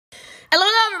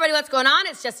everybody, what's going on?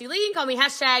 It's Jessie Lee. You can call me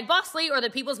hashtag Boss Lee or the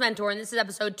People's Mentor. And this is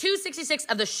episode 266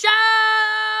 of the show.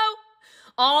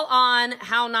 All on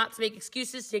how not to make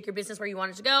excuses to take your business where you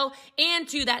want it to go and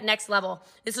to that next level.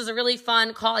 This was a really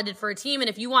fun call I did for a team. And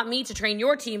if you want me to train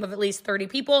your team of at least 30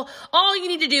 people, all you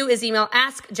need to do is email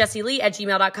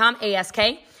askjessielee@gmail.com,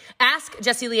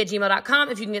 askjessielee@gmail.com.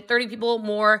 If you can get 30 people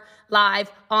more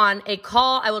live on a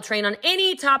call, I will train on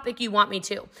any topic you want me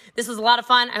to. This was a lot of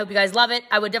fun. I hope you guys love it.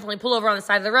 I would definitely pull over on the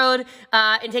side of the road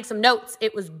and take some notes.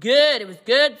 It was good. It was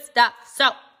good stuff. So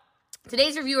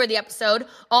today's review of the episode,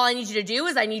 all I need you to do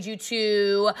is I need you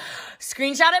to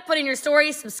screenshot it, put in your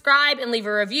story, subscribe, and leave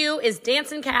a review, is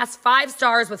Dancing Cast 5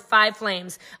 stars with 5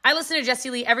 flames. I listen to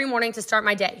Jessie Lee every morning to start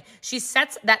my day. She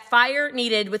sets that fire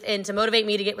needed within to motivate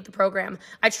me to get with the program.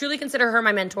 I truly consider her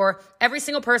my mentor. Every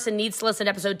single person needs to listen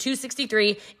to episode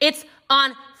 263. It's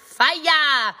on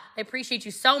fire. I appreciate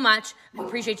you so much. I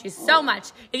appreciate you so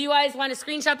much. If you guys want to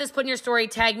screenshot this, put in your story,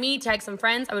 tag me, tag some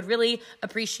friends. I would really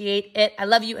appreciate it. I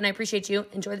love you and I appreciate you.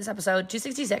 Enjoy this episode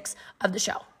 266 of the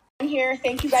show. I'm here.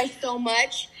 Thank you guys so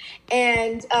much.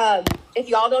 And if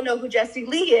y'all don't know who Jessie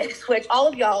Lee is, which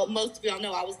most of y'all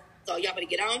know, so y'all better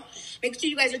get on. Make sure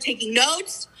you guys are taking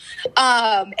notes.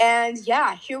 And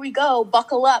yeah, here we go.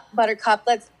 Buckle up, Buttercup.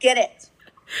 Let's get it.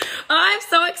 Oh, I'm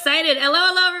so excited.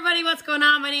 Hello, everybody. What's going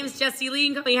on? My name is Jessie Lee.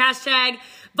 You can call me hashtag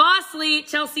Boss Lee.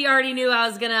 Chelsea already knew I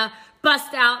was going to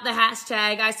bust out the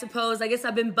hashtag, I suppose. I guess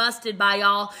I've been busted by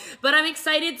y'all. But I'm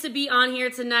excited to be on here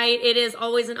tonight. It is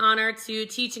always an honor to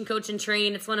teach and coach and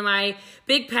train. It's one of my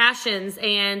big passions,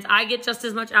 and I get just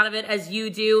as much out of it as you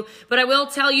do. But I will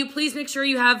tell you, please make sure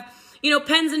you have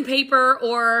pens and paper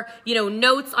or,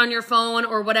 notes on your phone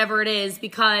or whatever it is,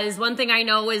 because one thing I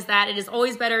know is that it is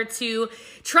always better to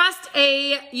trust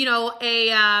a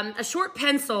short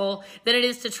pencil than it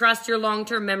is to trust your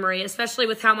long-term memory, especially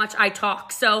with how much I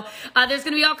talk. So there's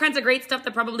going to be all kinds of great stuff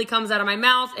that probably comes out of my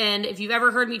mouth. And if you've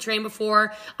ever heard me train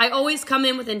before, I always come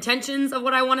in with intentions of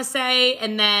what I want to say,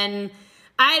 and then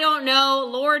I don't know.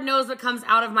 Lord knows what comes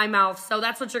out of my mouth. So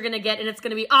that's what you're going to get, and it's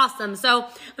going to be awesome. So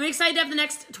I'm excited to have the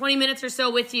next 20 minutes or so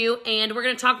with you, and we're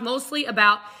going to talk mostly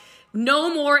about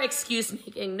no more excuse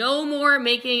making. No more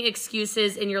making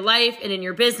excuses in your life and in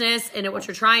your business and at what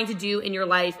you're trying to do in your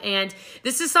life. And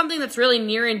this is something that's really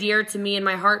near and dear to me in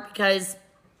my heart, because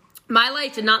my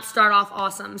life did not start off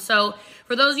awesome. So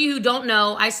for those of you who don't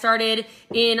know, I started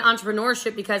in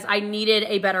entrepreneurship because I needed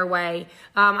a better way.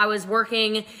 I was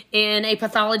working in a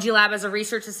pathology lab as a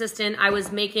research assistant. I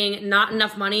was making not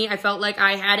enough money. I felt like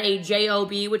I had a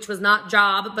job, which was not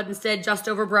job, but instead just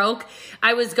over broke.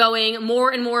 I was going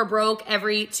more and more broke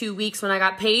every 2 weeks when I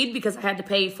got paid, because I had to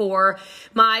pay for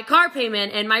my car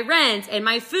payment and my rent and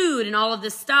my food and all of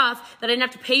this stuff that I didn't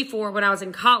have to pay for when I was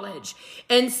in college.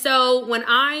 And so when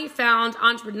I found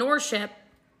entrepreneurship,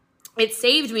 it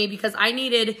saved me because I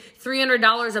needed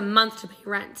 $300 a month to pay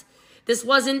rent. This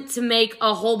wasn't to make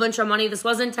a whole bunch of money. This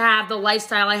wasn't to have the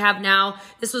lifestyle I have now.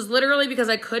 This was literally because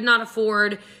I could not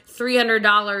afford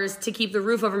 $300 to keep the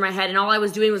roof over my head, and all I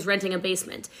was doing was renting a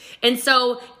basement. And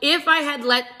so if I had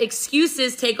let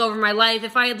excuses take over my life,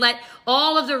 if I had let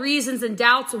all of the reasons and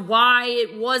doubts why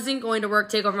it wasn't going to work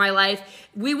take over my life,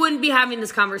 we wouldn't be having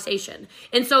this conversation.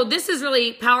 And so this is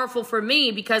really powerful for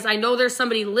me, because I know there's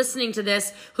somebody listening to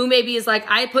this who maybe is like,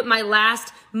 I put my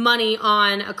last money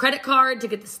on a credit card to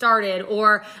get this started,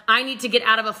 or I need to get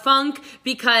out of a funk,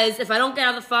 because if I don't get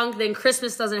out of the funk, then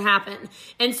Christmas doesn't happen.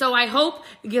 And so I hope,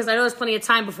 because I know there's plenty of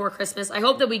time before Christmas, I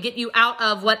hope that we get you out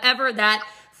of whatever that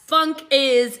funk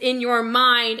is in your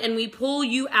mind, and we pull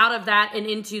you out of that and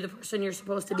into the person you're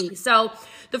supposed to be. So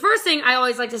the first thing I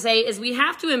always like to say is we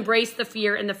have to embrace the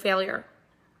fear and the failure,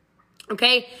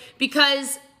 okay?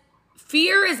 Because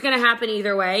fear is going to happen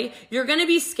either way. You're going to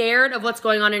be scared of what's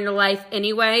going on in your life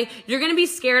anyway. You're going to be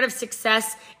scared of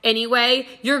success anyway.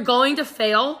 You're going to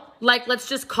fail. Like, let's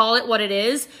just call it what it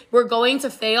is. We're going to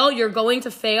fail. You're going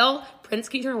to fail. Prince,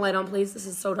 can you turn the light on, please? This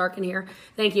is so dark in here.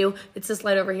 Thank you. It's this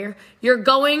light over here. You're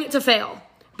going to fail.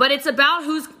 But it's about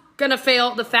who's going to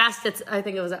fail the fastest. I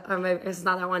think it was, it's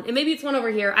not that one. And maybe it's one over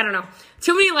here. I don't know.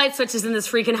 Too many light switches in this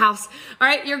freaking house. All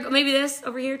right, maybe this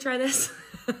over here. Try this.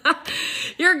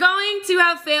 You're going to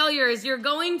have failures. You're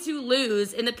going to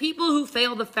lose. And the people who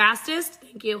fail the fastest,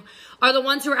 thank you, are the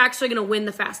ones who are actually going to win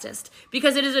the fastest.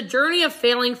 Because it is a journey of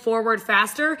failing forward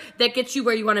faster that gets you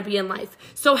where you want to be in life.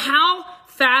 So how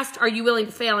fast are you willing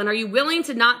to fail? And are you willing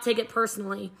to not take it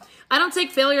personally? I don't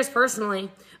take failures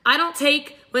personally. I don't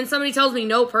take when somebody tells me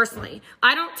no personally.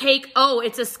 I don't take, oh,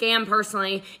 it's a scam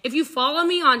personally. If you follow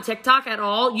me on TikTok at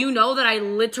all, you know that I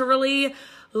literally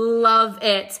love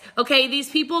it. Okay, these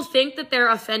people think that they're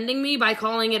offending me by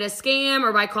calling it a scam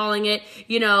or by calling it,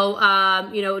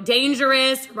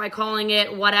 dangerous, or by calling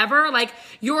it whatever. Like,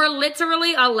 you're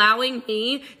literally allowing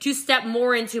me to step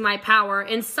more into my power.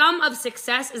 And some of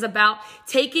success is about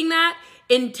taking that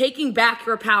and taking back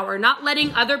your power, not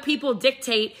letting other people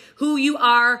dictate who you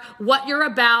are, what you're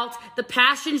about, the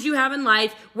passions you have in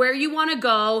life, where you want to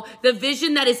go, the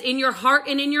vision that is in your heart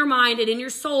and in your mind and in your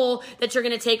soul that you're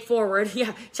going to take forward.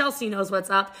 Yeah, Chelsea knows what's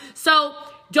up. So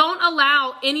don't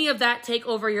allow any of that take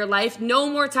over your life. No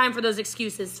more time for those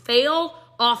excuses. Fail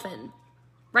often.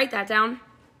 Write that down.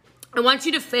 I want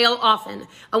you to fail often.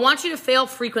 I want you to fail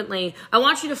frequently. I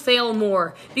want you to fail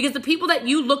more, because the people that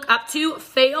you look up to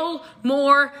fail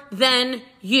more than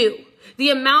you.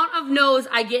 The amount of no's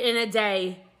I get in a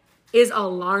day is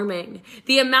alarming.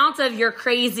 The amount of "you're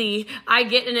crazy" I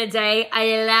get in a day,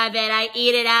 I love it. I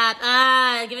eat it up.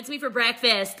 Give it to me for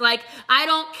breakfast. Like, I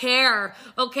don't care,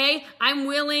 okay? I'm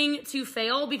willing to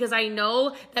fail because I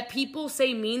know that people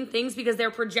say mean things because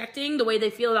they're projecting the way they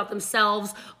feel about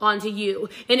themselves onto you.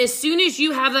 And as soon as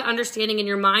you have that understanding in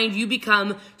your mind, you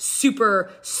become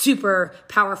super, super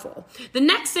powerful. The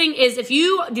next thing is, if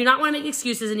you do not want to make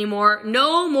excuses anymore,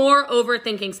 no more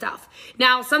overthinking stuff.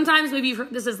 Now, sometimes maybe you've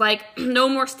heard this is like, no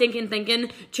more stinking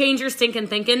thinking, change your stinking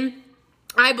thinking.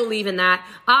 I believe in that.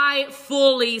 I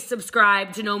fully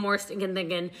subscribe to no more stinking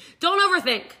thinking. Don't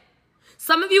overthink.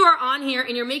 Some of you are on here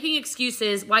and you're making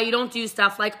excuses why you don't do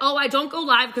stuff like, oh, I don't go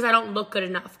live because I don't look good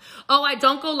enough. Oh, I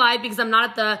don't go live because I'm not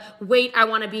at the weight I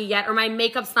want to be yet, or my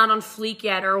makeup's not on fleek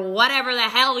yet, or whatever the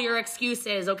hell your excuse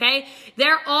is, okay?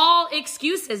 They're all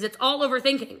excuses. It's all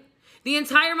overthinking. The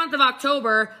entire month of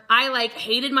October, I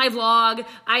hated my vlog.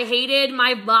 I hated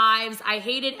my lives. I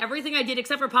hated everything I did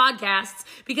except for podcasts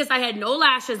because I had no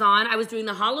lashes on. I was doing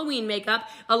the Halloween makeup.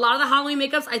 A lot of the Halloween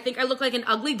makeups, I think I look like an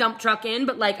ugly dump truck in,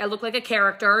 but I look like a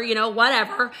character,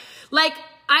 whatever.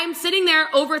 I'm sitting there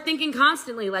overthinking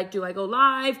constantly. Do I go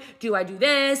live? Do I do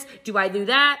this? Do I do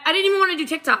that? I didn't even want to do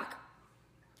TikTok.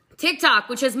 TikTok,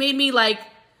 which has made me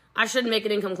I shouldn't make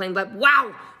an income claim, but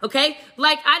wow, okay?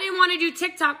 I didn't want to do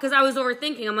TikTok because I was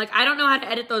overthinking. I'm I don't know how to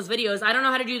edit those videos. I don't know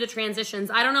how to do the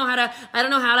transitions. I don't know how to,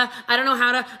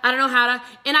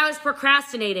 and I was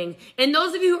procrastinating. And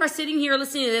those of you who are sitting here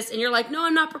listening to this and you're no,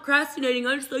 I'm not procrastinating.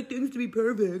 I just like things to be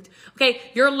perfect. Okay,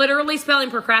 you're literally spelling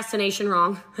procrastination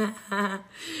wrong.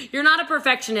 You're not a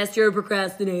perfectionist, you're a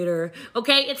procrastinator.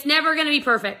 Okay, it's never going to be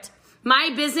perfect.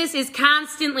 My business is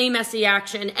constantly messy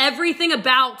action. Everything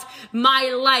about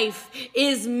my life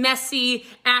is messy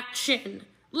action.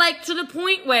 To the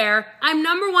point where I'm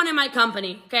number one in my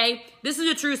company, okay? This is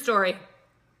a true story.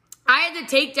 I had to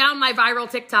take down my viral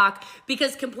TikTok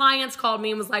because compliance called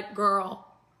me and was girl,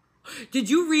 did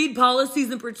you read policies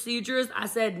and procedures? I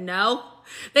said, no.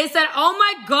 They said, oh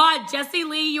my God, Jessie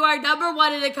Lee, you are number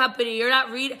one in the company. You're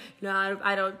not reading. No,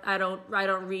 I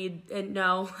don't read. And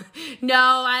no,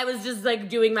 I was just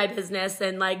doing my business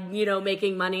and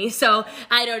making money. So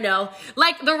I don't know.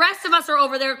 The rest of us are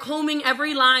over there combing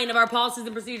every line of our policies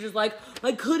and procedures. I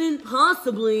couldn't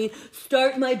possibly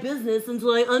start my business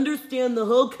until I understand the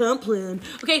whole comp plan.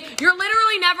 Okay, you're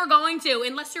literally never going to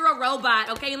unless you're a robot.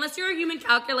 Okay, unless you're a human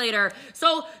calculator.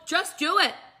 So just do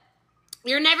it.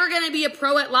 You're never going to be a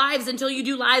pro at lives until you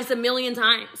do lives 1 million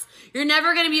times. You're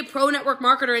never going to be a pro network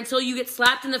marketer until you get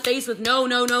slapped in the face with no,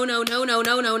 over and over and over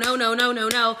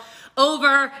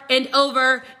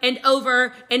and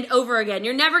over again.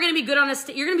 You're never going to be good on a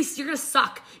stage. You're going to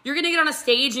suck. You're going to get on a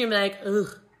stage and you're going to be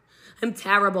ugh, I'm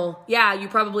terrible. Yeah, you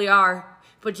probably are.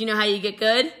 But you know how you get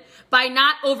good? By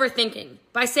not overthinking.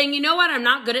 By saying, you know what, I'm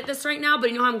not good at this right now,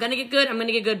 but you know how I'm going to get good? I'm going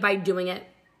to get good by doing it.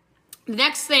 The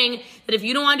next thing, that if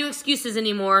you don't want to do excuses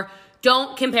anymore,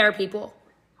 don't compare people,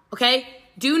 okay?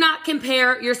 Do not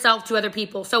compare yourself to other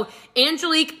people. So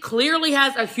Angelique clearly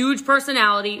has a huge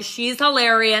personality. She's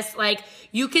hilarious.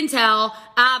 You can tell,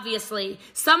 obviously.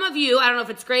 Some of you, I don't know if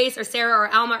it's Grace or Sarah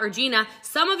or Alma or Gina,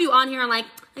 some of you on here are I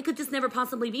could just never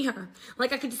possibly be her. I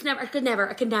could never.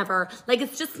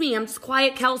 It's just me. I'm just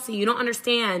quiet Kelsey. You don't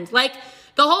understand. The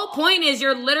whole point is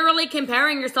you're literally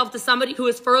comparing yourself to somebody who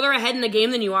is further ahead in the game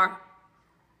than you are.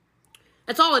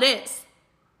 That's all it is.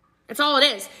 That's all it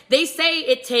is. They say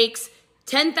it takes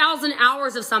 10,000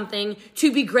 hours of something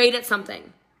to be great at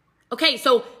something. Okay,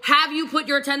 so have you put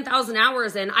your 10,000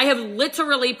 hours in? I have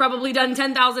literally probably done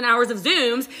 10,000 hours of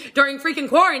Zooms during freaking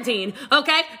quarantine,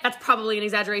 okay? That's probably an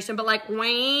exaggeration, but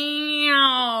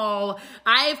wow,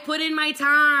 I've put in my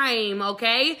time,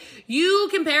 okay? You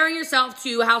comparing yourself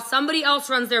to how somebody else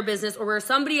runs their business or where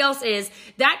somebody else is,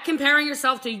 that comparing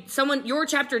yourself to someone, your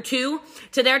chapter 2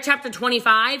 to their chapter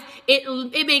 25,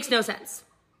 it makes no sense.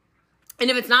 And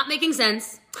if it's not making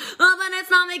sense, well, then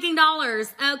it's not making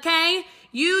dollars, okay?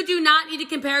 You do not need to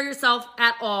compare yourself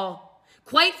at all.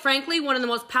 Quite frankly, one of the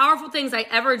most powerful things I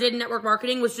ever did in network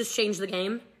marketing was just change the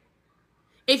game.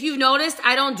 If you've noticed,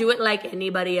 I don't do it like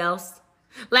anybody else.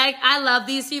 Like, I love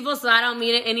these people, so I don't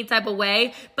mean it any type of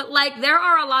way. But, like, there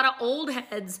are a lot of old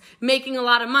heads making a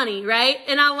lot of money, right?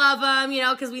 And I love them, you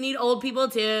know, because we need old people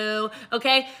too,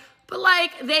 okay? But,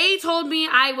 like, they told me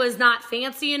I was not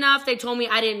fancy enough. They told me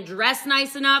I didn't dress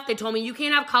nice enough. They told me you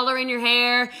can't have color in your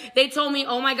hair. They told me,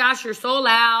 oh, my gosh, you're so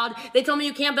loud. They told me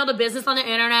you can't build a business on the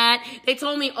internet. They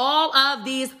told me all of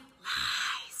these lies.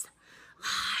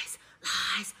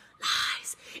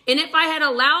 And if I had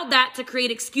allowed that to create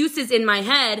excuses in my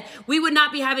head, we would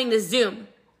not be having this Zoom.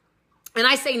 And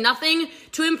I say nothing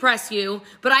to impress you,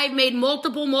 but I've made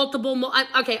multiple,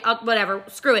 whatever,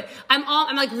 screw it.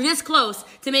 I'm like this close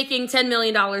to making $10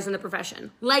 million in the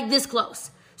profession. Like this close.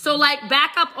 So like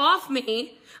back up off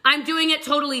me. I'm doing it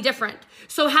totally different.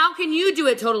 So how can you do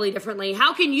it totally differently?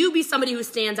 How can you be somebody who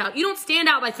stands out? You don't stand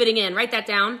out by fitting in. Write that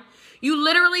down. You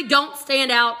literally don't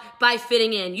stand out by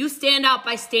fitting in. You stand out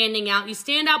by standing out. You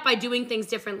stand out by doing things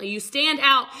differently. You stand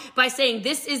out by saying,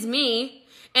 this is me,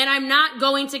 and I'm not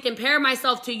going to compare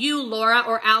myself to you, Laura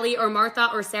or Allie or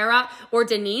Martha or Sarah or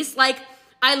Denise. Like,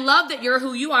 I love that you're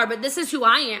who you are, but this is who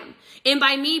I am. And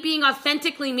by me being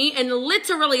authentically me and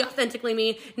literally authentically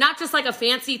me, not just like a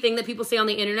fancy thing that people say on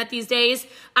the internet these days,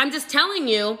 I'm just telling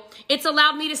you, it's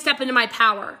allowed me to step into my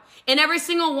power. And every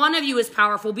single one of you is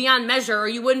powerful beyond measure, or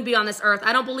you wouldn't be on this earth.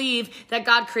 I don't believe that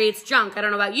God creates junk. I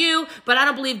don't know about you, but I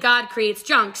don't believe God creates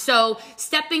junk. So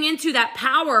stepping into that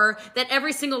power that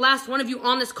every single last one of you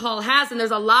on this call has, and there's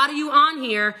a lot of you on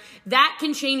here, that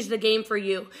can change the game for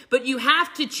you. But you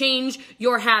have to change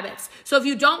your habits. So if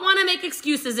you don't want to make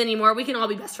excuses anymore, we can all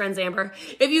be best friends, Amber.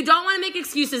 If you don't want to make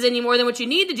excuses anymore, then what you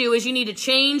need to do is you need to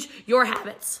change your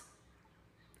habits.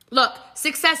 Look,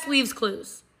 success leaves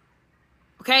clues.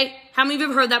 Okay? How many of you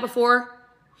have heard that before?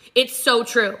 It's so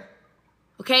true.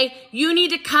 Okay? You need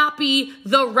to copy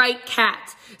the right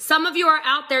cat. Some of you are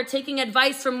out there taking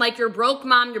advice from like your broke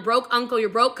mom, your broke uncle, your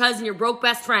broke cousin, your broke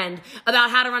best friend about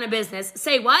how to run a business.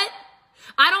 Say what?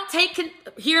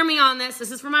 Hear me on this. This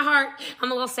is from my heart.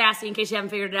 I'm a little sassy in case you haven't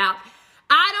figured it out.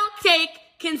 I don't take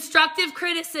constructive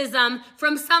criticism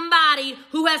from somebody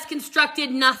who has constructed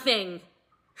nothing.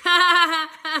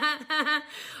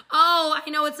 Oh, I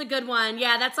know it's a good one.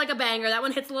 Yeah, that's like a banger. That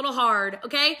one hits a little hard,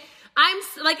 okay? I'm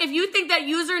like, if you think that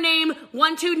username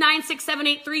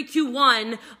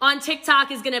 129678321 on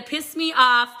TikTok is going to piss me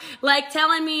off, like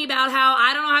telling me about how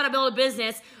I don't know how to build a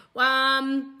business,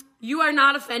 you are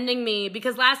not offending me,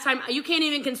 because last time you can't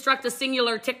even construct a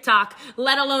singular TikTok,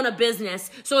 let alone a business.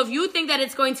 So if you think that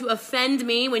it's going to offend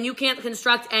me when you can't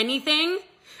construct anything,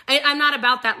 I'm not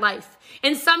about that life.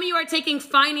 And some of you are taking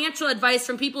financial advice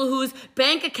from people whose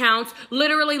bank accounts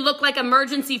literally look like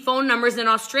emergency phone numbers in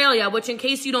Australia, which, in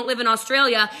case you don't live in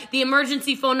Australia, the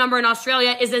emergency phone number in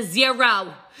Australia is a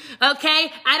 0.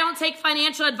 Okay? I don't take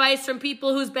financial advice from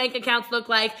people whose bank accounts look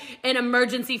like an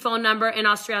emergency phone number in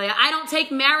Australia. I don't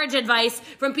take marriage advice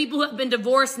from people who have been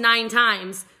divorced 9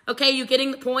 times. Okay? You getting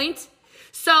the point?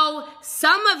 So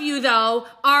some of you, though,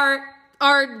 are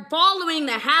following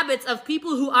the habits of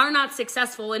people who are not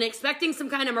successful and expecting some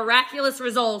kind of miraculous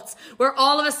results where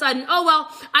all of a sudden, oh, well,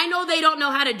 I know they don't know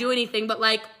how to do anything, but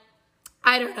like,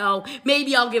 I don't know,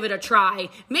 maybe I'll give it a try.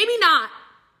 Maybe not.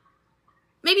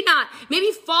 Maybe not.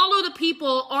 Maybe follow the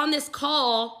people on this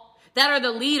call that are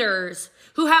the leaders,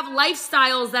 who have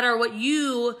lifestyles that are what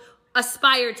you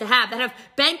aspire to have, that have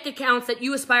bank accounts that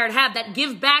you aspire to have, that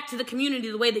give back to the community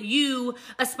the way that you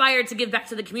aspire to give back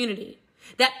to the community.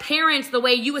 That parents the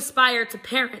way you aspire to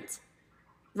parent,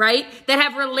 right? That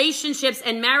have relationships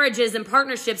and marriages and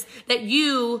partnerships that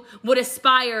you would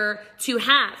aspire to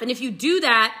have. And if you do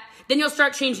that, then you'll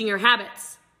start changing your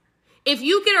habits. If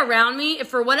you get around me, if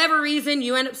for whatever reason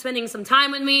you end up spending some time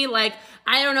with me, like,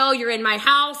 I don't know, you're in my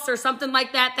house or something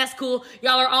like that, that's cool.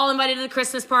 Y'all are all invited to the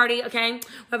Christmas party, okay? We're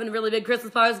having a really big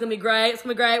Christmas party. It's going to be great. It's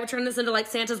going to be great. We're turning this into, like,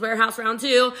 Santa's warehouse round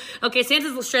 2. Okay,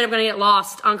 Santa's straight up going to get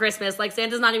lost on Christmas. Like,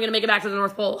 Santa's not even going to make it back to the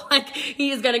North Pole. Like,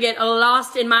 he is going to get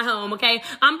lost in my home, okay?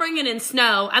 I'm bringing in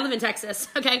snow. I live in Texas,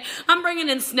 okay? I'm bringing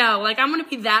in snow. Like, I'm going to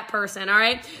be that person, all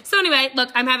right? So anyway,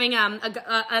 look, I'm having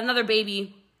another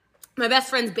baby. My best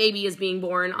friend's baby is being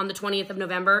born on the 20th of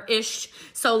November-ish.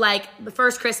 So, like, the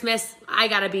first Christmas, I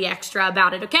got to be extra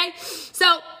about it, okay?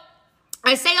 So,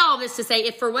 I say all this to say,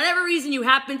 if for whatever reason you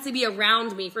happen to be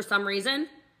around me for some reason,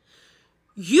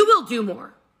 you will do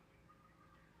more.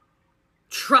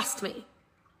 Trust me.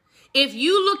 If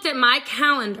you looked at my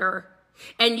calendar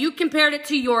and you compared it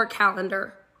to your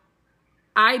calendar,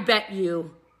 I bet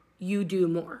you do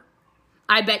more.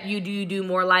 I bet you do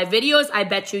more live videos. I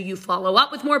bet you follow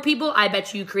up with more people. I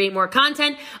bet you create more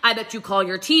content. I bet you call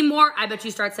your team more. I bet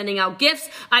you start sending out gifts.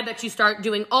 I bet you start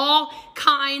doing all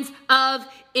kinds of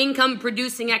income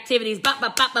producing activities. But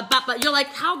you're like,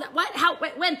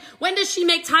 when does she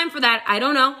make time for that? I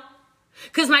don't know.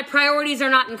 Because my priorities are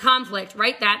not in conflict.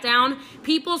 Write that down.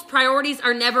 People's priorities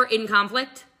are never in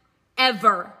conflict.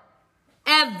 Ever.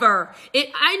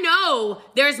 I know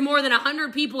there's more than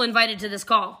 100 people invited to this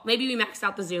call. Maybe we maxed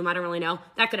out the Zoom. I don't really know.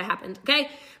 That could have happened, okay?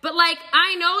 But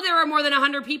I know there are more than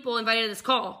 100 people invited to this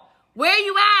call. Where are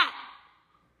you at?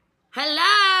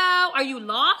 Hello? Are you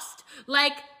lost?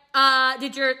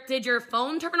 Did your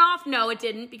phone turn off? No, it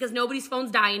didn't, because nobody's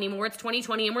phones die anymore. It's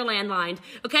 2020 and we're landlined,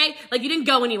 okay? You didn't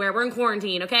go anywhere. We're in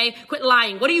quarantine, okay? Quit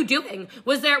lying. What are you doing?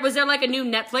 Was there a new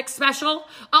Netflix special?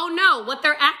 Oh no, what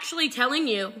they're actually telling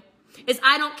you is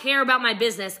I don't care about my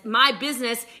business. My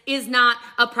business is not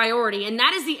a priority. And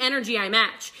that is the energy I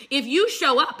match. If you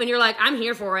show up and you're like, I'm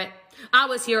here for it. I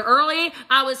was here early.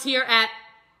 I was here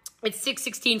it's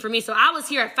 6:16 for me. So I was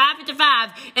here at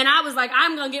 5:55 and I was like,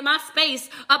 I'm going to get my space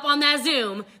up on that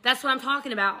Zoom. That's what I'm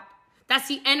talking about. That's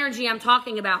the energy I'm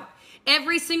talking about.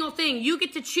 Every single thing you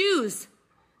get to choose.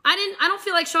 I don't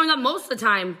feel like showing up most of the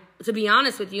time, to be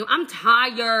honest with you. I'm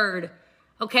tired.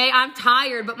 Okay, I'm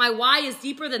tired, but my why is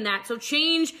deeper than that. So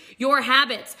change your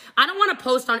habits. I don't want to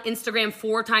post on Instagram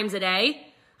 4 times a day.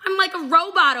 I'm like a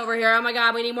robot over here. Oh my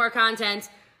God, we need more content.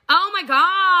 Oh my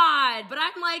God. But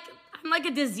I'm like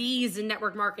a disease in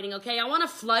network marketing, okay? I want to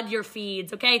flood your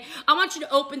feeds, okay? I want you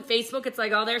to open Facebook. It's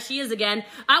like, oh, there she is again.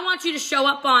 I want you to show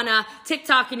up on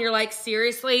TikTok and you're like,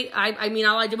 seriously? I mean,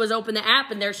 all I did was open the app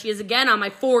and there she is again on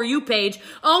my For You page.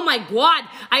 Oh my God.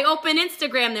 I open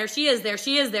Instagram. There she is.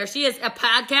 A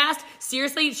podcast.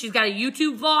 Seriously? She's got a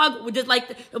YouTube vlog.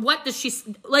 What does she,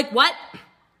 what?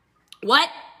 What?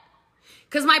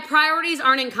 Because my priorities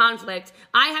aren't in conflict.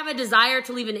 I have a desire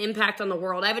to leave an impact on the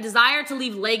world. I have a desire to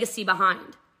leave legacy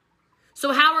behind.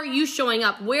 So how are you showing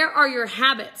up? Where are your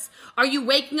habits? Are you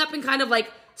waking up and kind of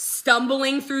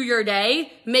stumbling through your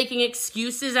day, making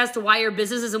excuses as to why your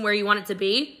business isn't where you want it to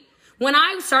be? When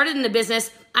I started in the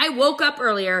business, I woke up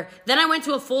earlier. Then I went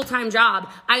to a full-time job.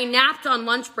 I napped on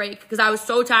lunch break because I was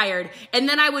so tired. And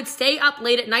then I would stay up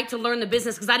late at night to learn the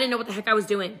business because I didn't know what the heck I was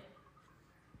doing.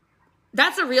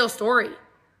 That's a real story.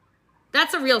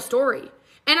 That's a real story.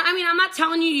 And I mean, I'm not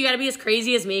telling you got to be as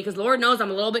crazy as me, because Lord knows I'm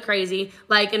a little bit crazy,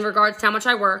 in regards to how much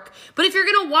I work. But if you're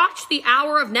going to watch the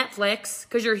hour of Netflix,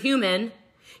 because you're human,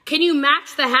 can you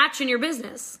match the hatch in your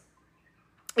business?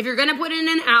 If you're going to put in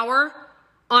an hour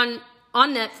on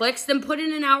Netflix, then put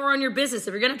in an hour on your business.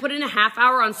 If you're going to put in a half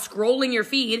hour on scrolling your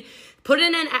feed, put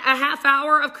in a half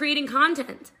hour of creating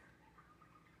content.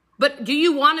 But do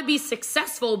you want to be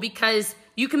successful because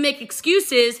you can make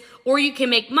excuses or you can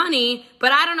make money,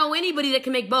 but I don't know anybody that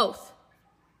can make both?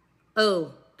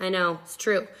 Oh, I know, it's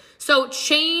true. So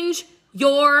change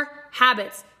your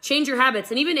habits. Change your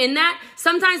habits. And even in that,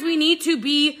 sometimes we need to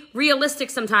be realistic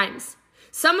sometimes.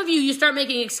 Some of you start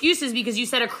making excuses because you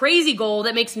set a crazy goal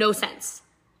that makes no sense.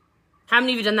 How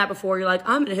many of you done that before? You're like,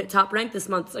 I'm going to hit top rank this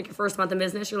month. It's like your first month in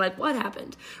business. You're like, what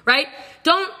happened? Right?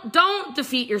 Don't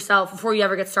defeat yourself before you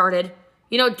ever get started.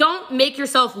 Don't make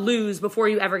yourself lose before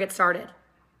you ever get started.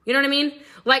 You know what I mean?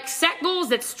 Set goals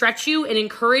that stretch you and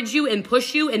encourage you and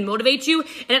push you and motivate you,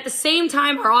 and at the same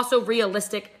time are also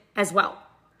realistic as well.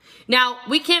 Now,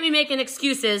 we can't be making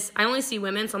excuses. I only see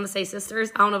women, so I'm going to say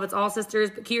sisters. I don't know if it's all sisters,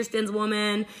 but Kirsten's a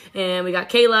woman, and we got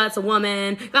Kayla, it's a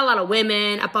woman. Got a lot of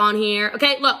women up on here.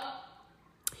 Okay, look.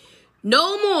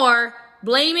 No more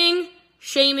blaming,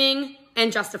 shaming,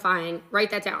 and justifying.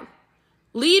 Write that down.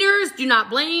 Leaders do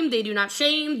not blame, they do not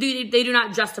shame, they do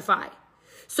not justify.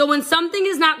 So when something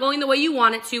is not going the way you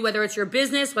want it to, whether it's your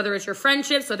business, whether it's your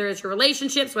friendships, whether it's your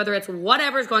relationships, whether it's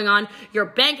whatever's going on, your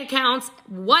bank accounts,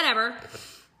 whatever,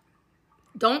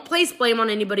 don't place blame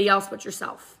on anybody else but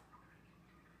yourself.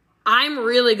 I'm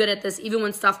really good at this even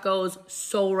when stuff goes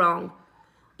so wrong.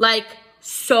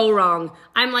 So wrong.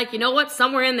 I'm like, you know what?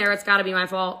 Somewhere in there, it's got to be my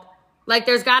fault.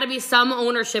 There's got to be some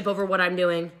ownership over what I'm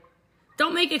doing.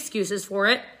 Don't make excuses for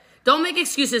it. Don't make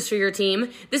excuses for your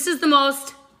team. This is the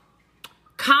most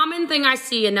common thing I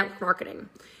see in network marketing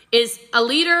is a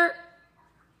leader.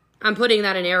 I'm putting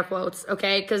that in air quotes,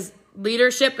 okay? Because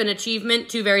leadership and achievement,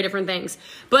 two very different things.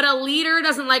 But a leader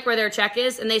doesn't like where their check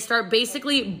is, and they start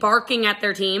basically barking at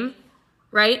their team,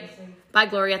 right? Bye,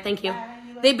 Gloria. Thank you.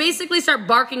 They basically start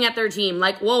barking at their team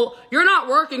well, you're not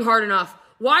working hard enough.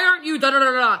 Why aren't you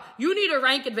da-da-da-da? You need a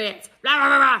rank advance. Blah, blah,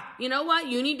 blah, blah. You know what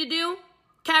you need to do?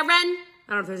 Karen? I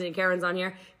don't know if there's any Karens on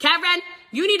here. Karen,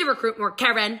 you need to recruit more.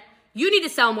 Karen, You need to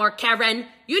sell more, Karen.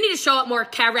 You need to show up more,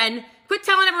 Karen. Quit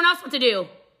telling everyone else what to do.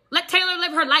 Let Taylor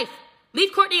live her life.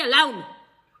 Leave Courtney alone.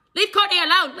 Leave Courtney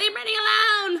alone. Leave Brittany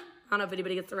alone. I don't know if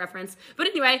anybody gets the reference. But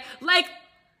anyway, like,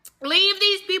 leave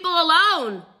these people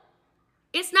alone.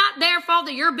 It's not their fault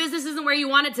that your business isn't where you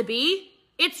want it to be.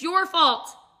 It's your fault.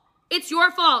 It's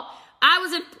your fault.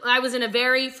 I was in a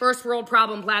very first world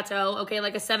problem plateau, okay,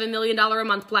 like a $7 million a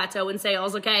month plateau in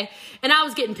sales, okay? And I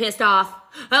was getting pissed off,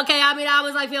 okay? I mean, I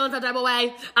was like feeling some type of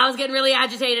way. I was getting really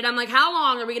agitated. I'm like, how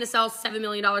long are we going to sell $7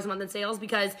 million a month in sales?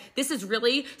 Because this is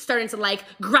really starting to like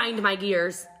grind my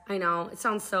gears. I know, it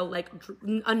sounds so like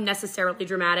unnecessarily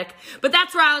dramatic, but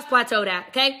that's where I was plateaued at,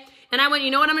 okay? And I went,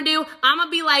 you know what I'm going to do? I'm going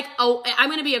to be like, I'm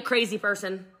going to be a crazy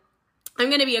person. I'm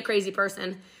going to be a crazy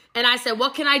person. And I said,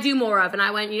 what can I do more of? And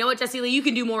I went, you know what, Jessie Lee, you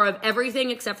can do more of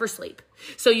everything except for sleep.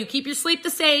 So you keep your sleep the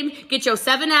same, get your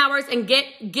 7 hours, and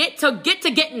get to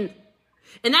getting.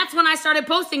 And that's when I started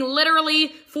posting literally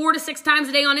 4 to 6 times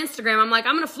a day on Instagram. I'm like,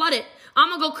 I'm going to flood it. I'm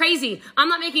going to go crazy. I'm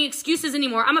not making excuses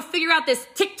anymore. I'm going to figure out this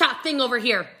TikTok thing over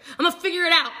here. I'm going to figure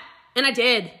it out. And I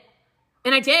did.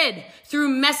 And I did. Through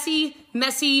messy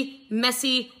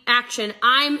action.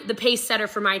 I'm the pace setter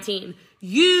for my team.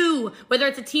 You, whether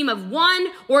it's a team of 1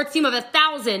 or a team of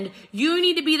 1,000, you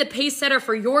need to be the pace setter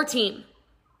for your team.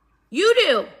 You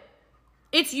do.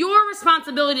 It's your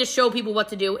responsibility to show people what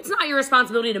to do. It's not your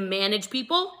responsibility to manage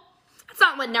people. That's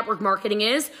not what network marketing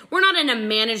is. We're not in a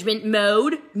management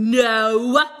mode.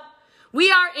 No.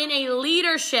 We are in a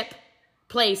leadership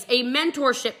place, a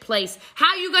mentorship place. How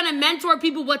are you going to mentor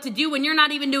people what to do when you're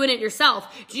not even doing it yourself?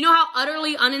 Do you know how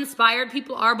utterly uninspired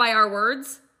people are by our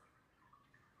words?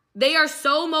 They are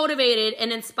so motivated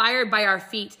and inspired by our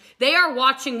feet. They are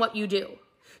watching what you do.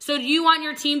 So do you want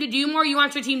your team to do more? You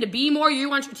want your team to be more? You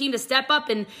want your team to step up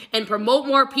and promote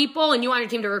more people? And you want your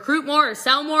team to recruit more or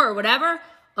sell more or whatever?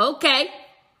 Okay.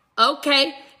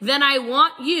 Then I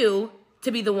want you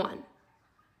to be the one.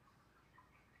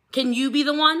 Can you be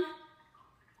the one?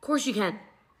 Of course you can.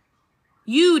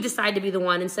 You decide to be the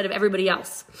one instead of everybody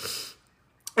else.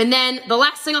 And then the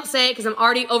last thing I'll say, because I'm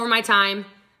already over my time,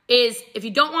 is if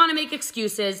you don't want to make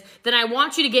excuses, then I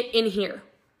want you to get in here.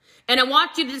 And I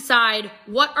want you to decide,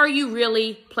 what are you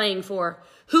really playing for?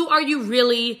 Who are you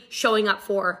really showing up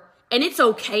for? And it's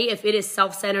okay if it is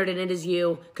self-centered and it is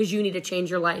you, because you need to change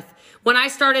your life. When I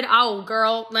started, oh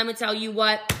girl, let me tell you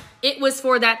what, it was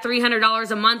for that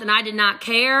 $300 a month and I did not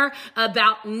care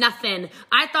about nothing.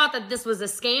 I thought that this was a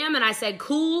scam and I said,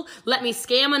 cool, let me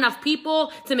scam enough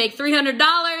people to make $300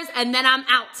 and then I'm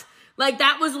out. Like,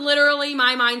 that was literally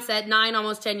my mindset 9,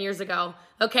 almost 10 years ago,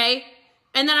 okay?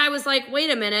 And then I was like, wait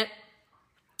a minute.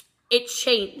 It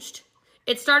changed.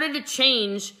 It started to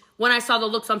change when I saw the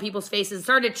looks on people's faces. It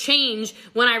started to change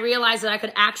when I realized that I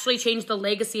could actually change the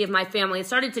legacy of my family. It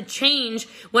started to change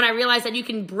when I realized that you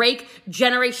can break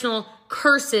generational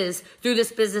curses through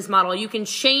this business model. You can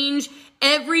change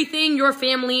everything your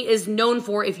family is known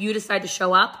for if you decide to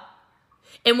show up.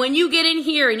 And when you get in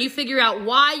here and you figure out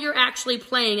why you're actually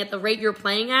playing at the rate you're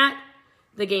playing at,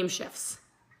 the game shifts.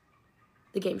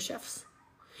 The game shifts.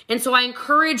 And so I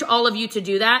encourage all of you to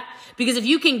do that, because if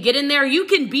you can get in there, you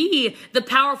can be the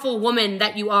powerful woman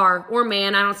that you are, or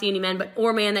man, I don't see any men,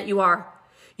 or man that you are.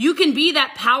 You can be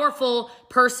that powerful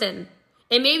person.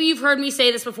 And maybe you've heard me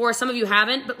say this before, some of you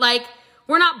haven't, but like,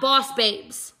 we're not boss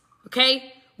babes,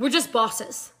 okay? We're just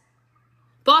bosses.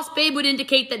 Boss babe would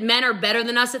indicate that men are better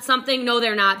than us at something. No,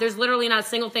 they're not. There's literally not a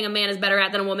single thing a man is better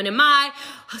at than a woman, in my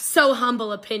so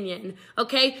humble opinion,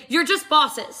 okay? You're just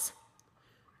bosses.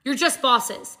 You're just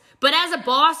bosses. But as a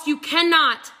boss, you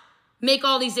cannot make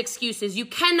all these excuses. You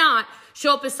cannot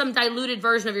show up as some diluted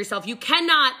version of yourself. You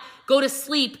cannot go to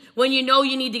sleep when you know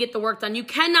you need to get the work done. You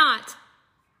cannot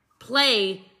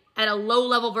play at a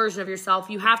low-level version of yourself.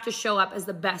 You have to show up as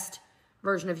the best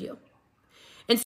version of you.